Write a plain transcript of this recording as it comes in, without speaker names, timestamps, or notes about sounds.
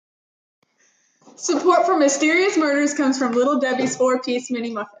Support for Mysterious Murders comes from Little Debbie's 4-piece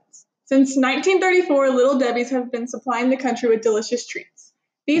mini muffins. Since 1934, Little Debbie's have been supplying the country with delicious treats.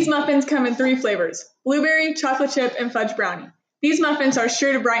 These muffins come in 3 flavors: blueberry, chocolate chip, and fudge brownie. These muffins are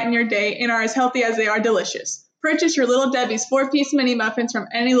sure to brighten your day and are as healthy as they are delicious. Purchase your Little Debbie's 4-piece mini muffins from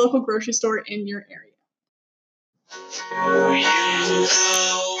any local grocery store in your area.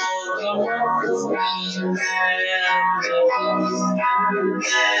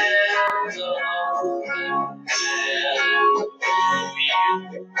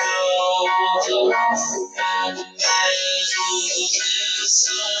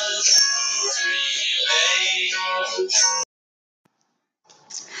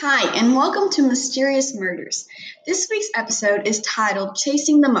 Hi, and welcome to Mysterious Murders. This week's episode is titled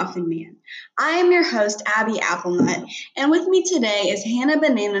Chasing the Muffin Man. I am your host, Abby Applenut, and with me today is Hannah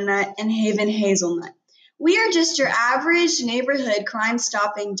Banana Nut and Haven Hazelnut. We are just your average neighborhood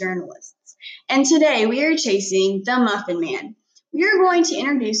crime-stopping journalists, and today we are chasing the Muffin Man. We are going to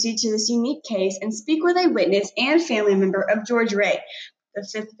introduce you to this unique case and speak with a witness and family member of George Ray, the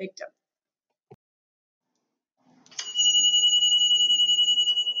 5th victim.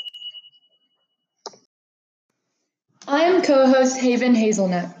 I am co-host Haven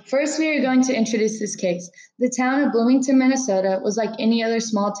Hazelnut. First, we are going to introduce this case. The town of Bloomington, Minnesota was like any other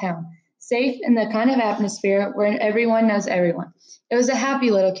small town, safe in the kind of atmosphere where everyone knows everyone. It was a happy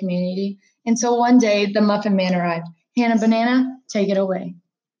little community until one day the Muffin Man arrived. Hannah Banana, take it away.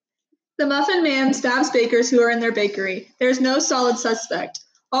 The Muffin Man stabs bakers who are in their bakery. There is no solid suspect.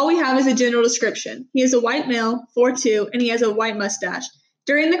 All we have is a general description. He is a white male, 4'2", and he has a white mustache.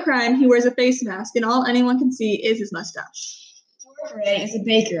 During the crime, he wears a face mask, and all anyone can see is his mustache. George Ray is a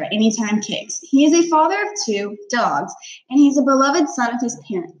baker at Anytime Cakes. He is a father of 2 dogs, and he's a beloved son of his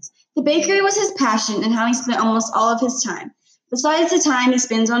parents. The bakery was his passion and how he spent almost all of his time, besides the time he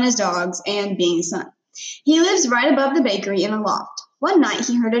spends on his dogs and being a son. He lives right above the bakery in a loft. One night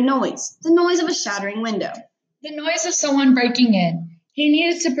he heard a noise, the noise of a shattering window. The noise of someone breaking in. He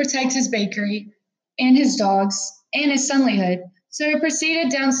needed to protect his bakery and his dogs and his sonlyhood. So he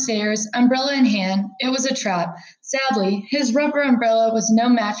proceeded downstairs, umbrella in hand. It was a trap. Sadly, his rubber umbrella was no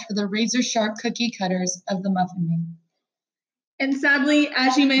match for the razor-sharp cookie cutters of the Muffin Man. And sadly,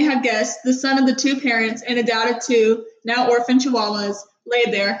 as you may have guessed, the son of the 2 parents and a doubted 2, now orphan chihuahuas, lay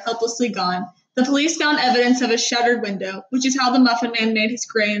there, helplessly gone. The police found evidence of a shuttered window, which is how the Muffin Man made his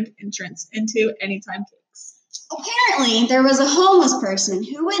grand entrance into Anytime Cakes. Apparently, there was a homeless person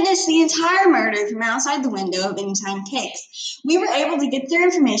who witnessed the entire murder from outside the window of Anytime Cakes. We were able to get their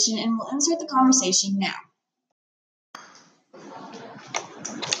information and we'll insert the conversation now.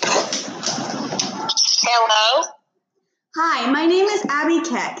 Hello? Hi, my name is Abby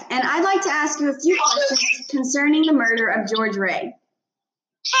Keck, and I'd like to ask you a few questions concerning the murder of George Ray.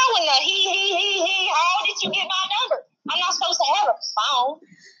 How in the how did you get my number? I'm not supposed to have a phone.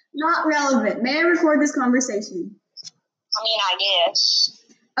 Not relevant. May I record this conversation? I mean, I guess.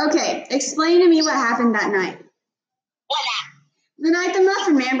 Okay, explain to me what happened that night. What night? The night the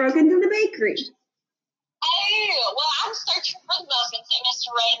Muffin Man broke into the bakery. Oh, well, I'm searching for the muffins that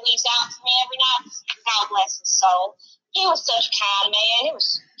Mr. Ray leaves out for me every night. God bless his soul. He was such a kind man. It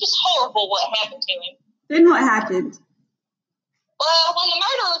was just horrible what happened to him. Then what happened? Well, when the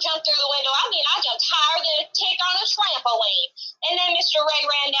murderer jumped through the window, I jumped higher than a tick on a trampoline. And then Mr. Ray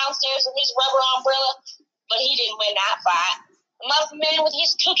ran downstairs with his rubber umbrella, but he didn't win that fight. The Muffin Man with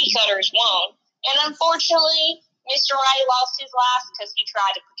his cookie cutters won. And unfortunately, Mr. Ray lost his life because he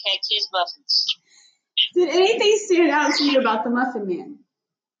tried to protect his muffins. Did anything stand out to you about the Muffin Man?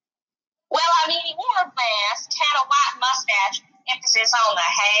 Well, he wore a mask, had a white mustache, emphasis on the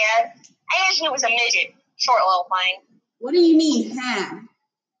head, and he was a midget, short little thing. What do you mean, had?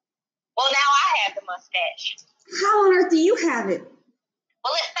 Well, now I have the mustache. How on earth do you have it?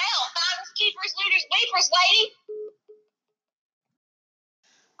 Well, it fell. Finders, keepers, looters, weepers, lady.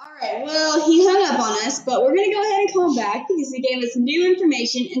 All right, well, he hung up on us, but we're going to go ahead and call back because he gave us new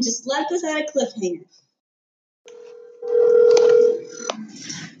information and just left us at a cliffhanger.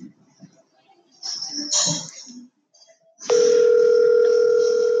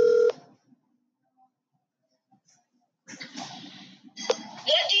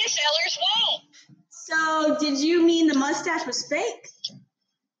 What do you sellers want? So, did you mean the mustache was fake?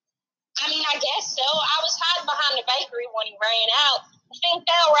 I guess so. I was hiding behind the bakery when he ran out. The thing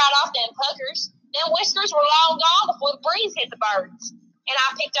fell right off them puckers. Them whiskers were long gone before the breeze hit the birds. And I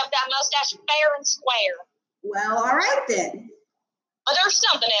picked up that mustache fair and square. Well, all right then. But there's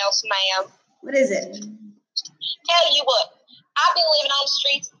something else, ma'am. What is it? Tell you what, I've been living on the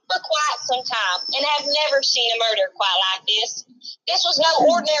streets for quite some time and have never seen a murder quite like this. This was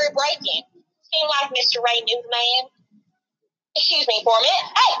no ordinary break-in. Seemed like Mr. Ray knew the man. Excuse me for a minute.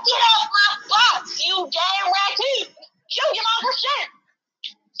 Hey, get off my box, you damn raccoon! Show your mom for sure.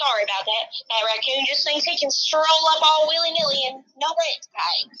 Sorry about that. That raccoon just thinks he can stroll up all willy-nilly and no rent to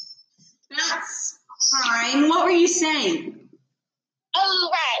pay. That's fine. What were you saying? Oh,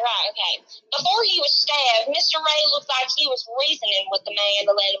 right, okay. Before he was stabbed, Mr. Ray looked like he was reasoning with the man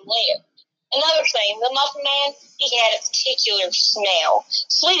to let him live. Another thing, the Muffin Man, he had a particular smell.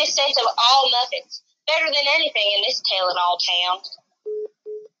 Sweetest scent of all muffins. Better than anything in this tell-it-all town.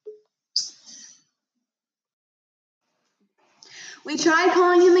 We tried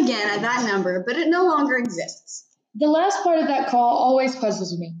calling him again at that number, but it no longer exists. The last part of that call always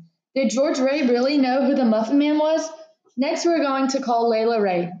puzzles me. Did George Ray really know who the Muffin Man was? Next, we're going to call Layla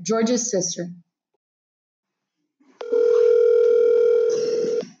Ray, George's sister.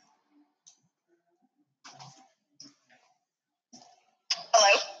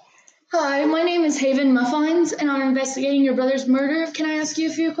 Hello? Hi, my name is Haven Muffines, and I'm investigating your brother's murder. Can I ask you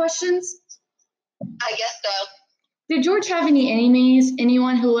a few questions? I guess so. Did George have any enemies?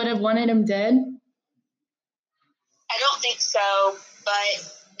 Anyone who would have wanted him dead? I don't think so,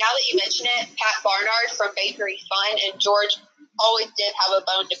 but now that you mention it, Pat Barnard from Bakery Fun and George always did have a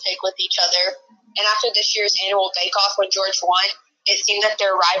bone to pick with each other. And after this year's annual bake-off when George won, it seemed that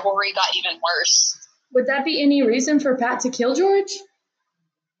their rivalry got even worse. Would that be any reason for Pat to kill George?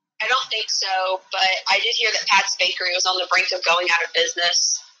 I don't think so, but I did hear that Pat's Bakery was on the brink of going out of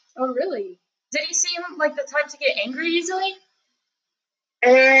business. Oh, really? Did he seem like the type to get angry easily?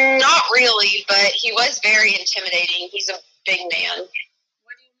 Not really, but he was very intimidating. He's a big man.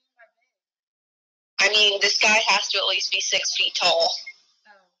 What do you mean by big? I mean, this guy has to at least be 6 feet tall. Oh, okay.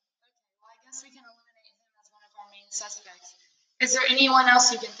 Well, I guess we can eliminate him as one of our main suspects. Is there anyone else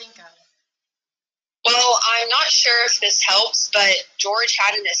you can think of? Well, I'm not sure if this helps, but George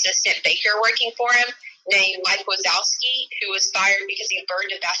had an assistant baker working for him named Mike Wazowski, who was fired because he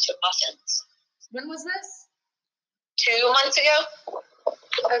burned a batch of muffins. When was this? 2 months ago?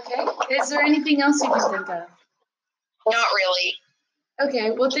 Okay. Is there anything else you can think of? Not really. Okay.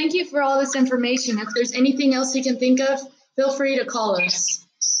 Well, thank you for all this information. If there's anything else you can think of, feel free to call us.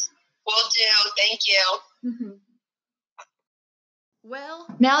 Will do. Thank you. Mm-hmm. Well,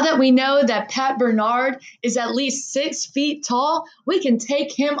 now that we know that Pat Bernard is at least 6 feet tall, we can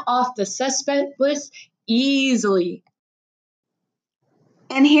take him off the suspect list easily.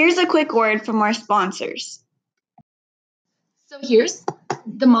 And here's a quick word from our sponsors. So here's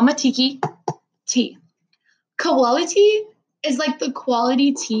the Mama Tiki tea. Koala tea is like the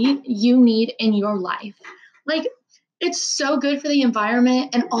quality tea you need in your life. Like, it's so good for the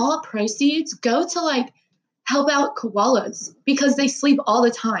environment, and all proceeds go to help out koalas because they sleep all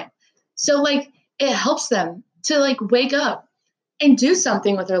the time. So it helps them to wake up and do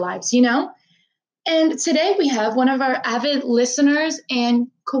something with their lives, you know? And today we have one of our avid listeners and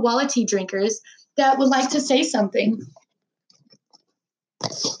koala tea drinkers that would like to say something.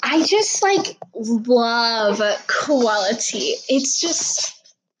 I just love koala tea. It's just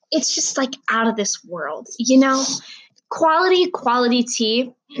out of this world, you know? Quality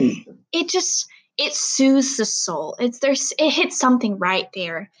tea. It soothes the soul. It hits something right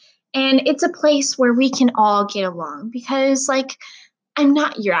there. And it's a place where we can all get along because I'm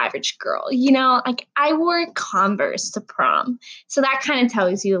not your average girl, you know? I wore Converse to prom. So that kind of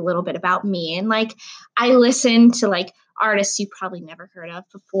tells you a little bit about me. And I listen to artists you probably never heard of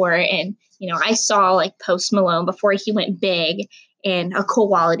before. And, I saw Post Malone before he went big in a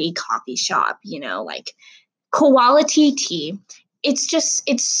quality coffee shop, quality tea.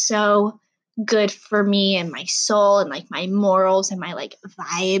 It's so good for me and my soul and my morals and my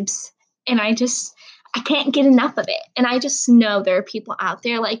vibes. And I can't get enough of it. And I just know there are people out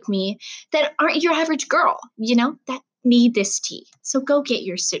there like me that aren't your average girl, that need this tea. So go get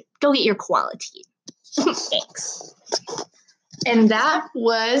your quality. Thanks. And that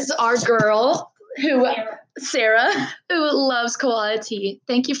was our girl, Sarah, who loves koala tea.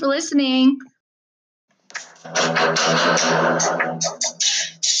 Thank you for listening.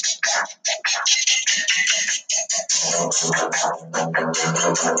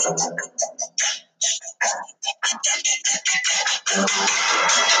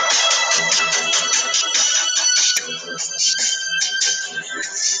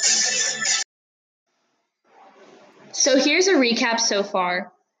 So here's a recap so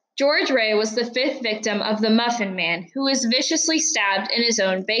far. George Ray was the 5th victim of the Muffin Man, who was viciously stabbed in his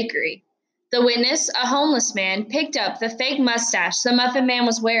own bakery. The witness, a homeless man, picked up the fake mustache the Muffin Man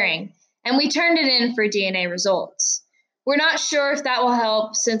was wearing, and we turned it in for DNA results. We're not sure if that will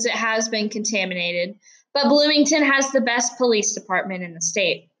help since it has been contaminated, but Bloomington has the best police department in the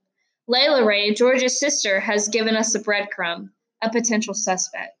state. Layla Ray, George's sister, has given us a breadcrumb, a potential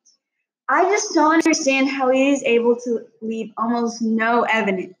suspect. I just don't understand how he is able to leave almost no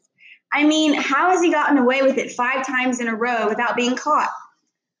evidence. I mean, how has he gotten away with it 5 times in a row without being caught?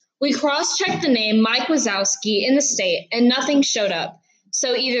 We cross-checked the name Mike Wazowski in the state, and nothing showed up.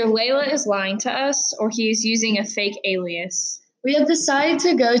 So either Layla is lying to us, or he is using a fake alias. We have decided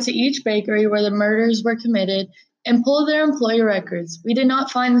to go to each bakery where the murders were committed and pull their employee records. We did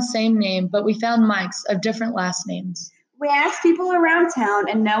not find the same name, but we found Mike's of different last names. We asked people around town,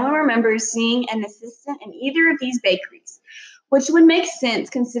 and no one remembers seeing an assistant in either of these bakeries, which would make sense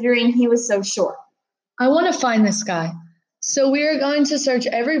considering he was so short. I want to find this guy. So we are going to search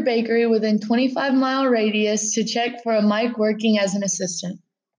every bakery within 25-mile radius to check for a Mike working as an assistant.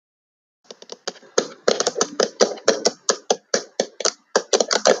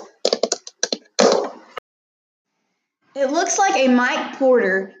 It looks like a Mike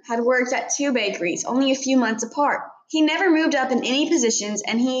Porter had worked at 2 bakeries, only a few months apart. He never moved up in any positions,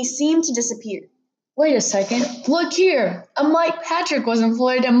 and he seemed to disappear. Wait a second. Look here. A Mike Patrick was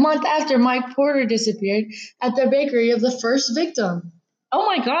employed a month after Mike Porter disappeared at the bakery of the first victim. Oh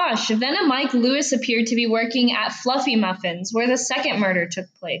my gosh, then a Mike Lewis appeared to be working at Fluffy Muffins, where the second murder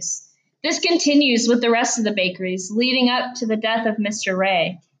took place. This continues with the rest of the bakeries, leading up to the death of Mr.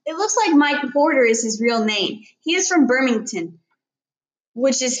 Ray. It looks like Mike Porter is his real name. He is from Birmingham,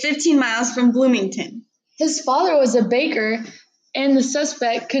 which is 15 miles from Bloomington. His father was a baker, and the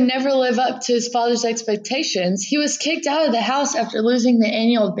suspect could never live up to his father's expectations. He was kicked out of the house after losing the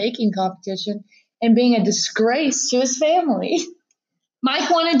annual baking competition and being a disgrace to his family. Mike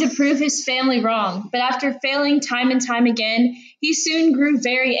wanted to prove his family wrong, but after failing time and time again, he soon grew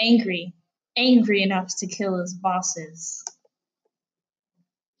very angry enough to kill his bosses.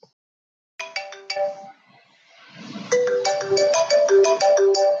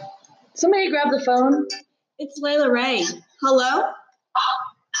 Somebody grab the phone. It's Layla Ray. Hello?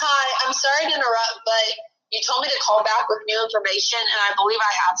 Hi, I'm sorry to interrupt, but you told me to call back with new information, and I believe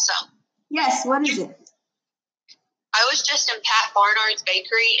I have some. Yes, what is it? I was just in Pat Barnard's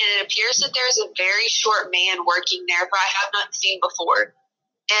bakery, and it appears that there's a very short man working there who I have not seen before.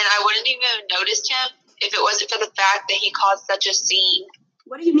 And I wouldn't even have noticed him if it wasn't for the fact that he caused such a scene.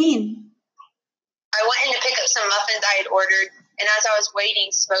 What do you mean? I went in to pick up some muffins I had ordered, and as I was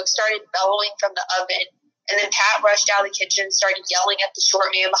waiting, smoke started bellowing from the oven. And then Pat rushed out of the kitchen and started yelling at the short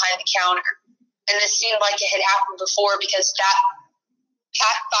man behind the counter. And this seemed like it had happened before because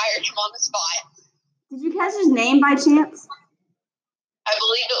Pat fired him on the spot. Did you catch his name by chance? I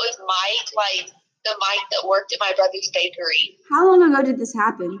believe it was Mike, like the Mike that worked at my brother's bakery. How long ago did this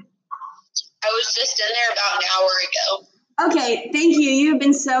happen? I was just in there about an hour ago. Okay, thank you. You've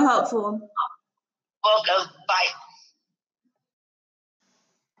been so helpful. Welcome. Bye.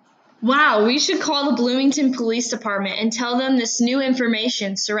 Wow, we should call the Bloomington Police Department and tell them this new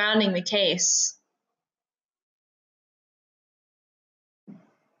information surrounding the case.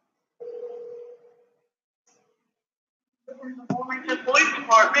 The Bloomington Police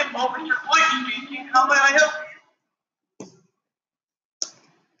Department, Officer Blake speaking. How may I help you?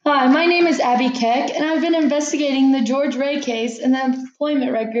 Hi, my name is Abby Keck, and I've been investigating the George Ray case and the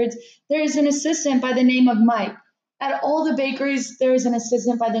employment records. There is an assistant by the name of Mike. At all the bakeries, there is an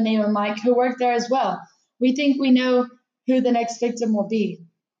assistant by the name of Mike who worked there as well. We think we know who the next victim will be.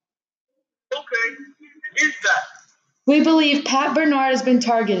 Okay, who's that? We believe Pat Bernard has been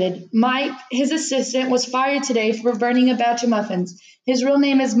targeted. Mike, his assistant, was fired today for burning a batch of muffins. His real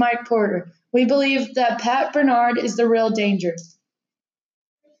name is Mike Porter. We believe that Pat Bernard is the real danger.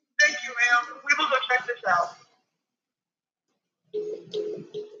 Thank you, ma'am. We will go check this out.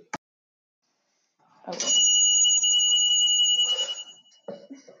 Okay.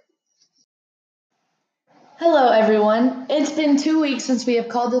 Hello, everyone. It's been 2 weeks since we have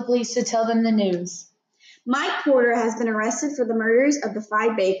called the police to tell them the news. Mike Porter has been arrested for the murders of the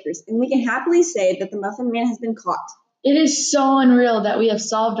 5 bakers, and we can happily say that the Muffin Man has been caught. It is so unreal that we have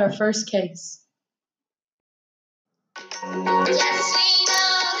solved our first case. Yes, we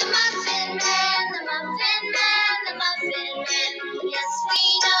know the Muffin Man, the Muffin Man, the Muffin Man. Yes, we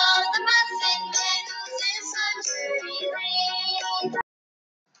know the Muffin Man who lives on Drury Lane.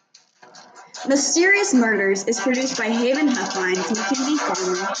 Mysterious Murders is produced by Haven Huffines, Mackenzie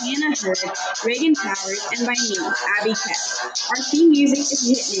Farmer, Hannah Hurd, Reagan Powers, and by me, Abby Keck. Our theme music is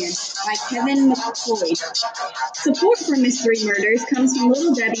Hitman by Kevin McCoy. Support for Mystery Murders comes from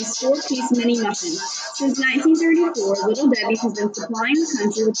Little Debbie's 4-piece mini muffins. Since 1934, Little Debbie's has been supplying the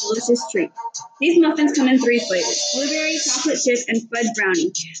country with delicious treats. These muffins come in 3 flavors: blueberry, chocolate chip, and fudge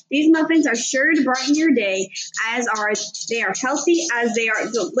brownie. These muffins are sure to brighten your day, they are healthy as they are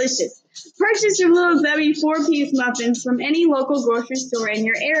delicious. Purchase your Little Debbie 4-piece muffins from any local grocery store in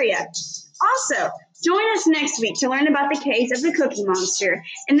your area. Also, join us next week to learn about the case of the Cookie Monster.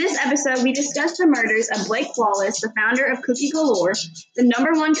 In this episode, we discuss the murders of Blake Wallace, the founder of Cookie Galore, the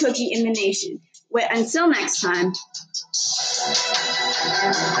 #1 cookie in the nation. Until next time.